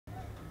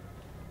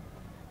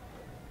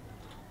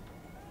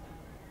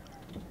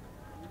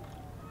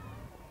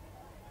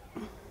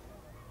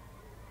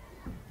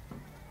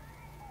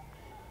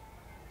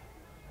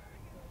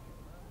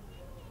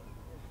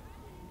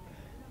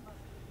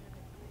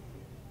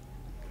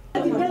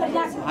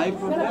High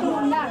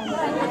problem.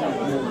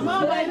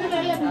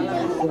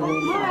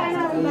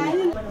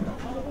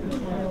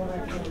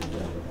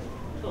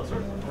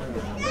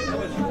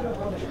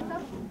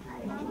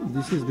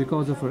 This is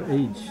because of her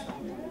age.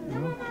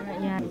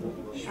 Yeah.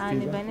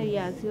 And when she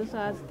has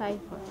typhoid.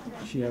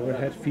 She ever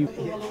had fever?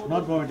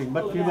 Not vomiting,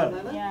 but fever,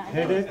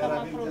 headache,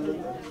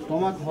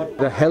 stomach hurt.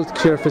 The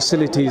healthcare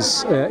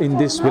facilities in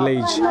this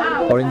village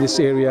or in this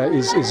area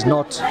is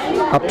not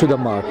up to the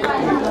mark.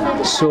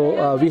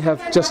 So we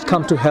have just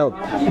come to help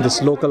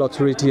this local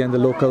authority and the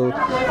local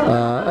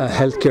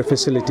healthcare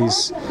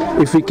facilities.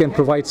 If we can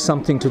provide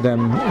something to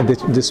them,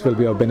 this will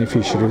be our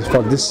beneficiary.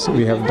 For this,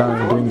 we have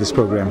doing this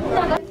program.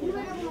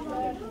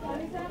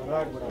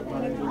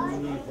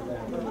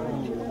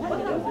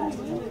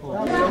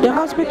 The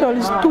hospital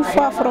is too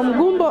far from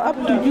Gumbo up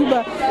to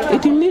Juba.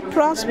 It will need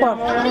transport.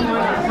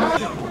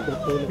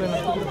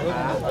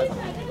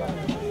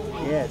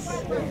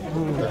 Yes.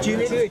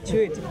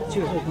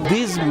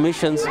 These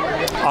missions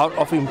are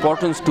of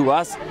importance to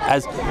us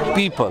as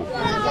people.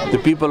 The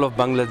people of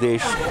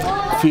Bangladesh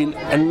feel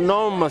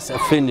enormous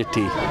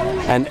affinity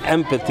and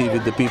empathy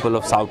with the people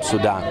of South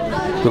Sudan,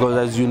 because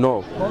as you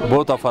know,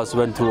 both of us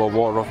went through a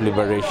war of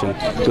liberation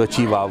to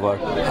achieve our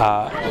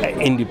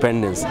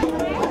independence.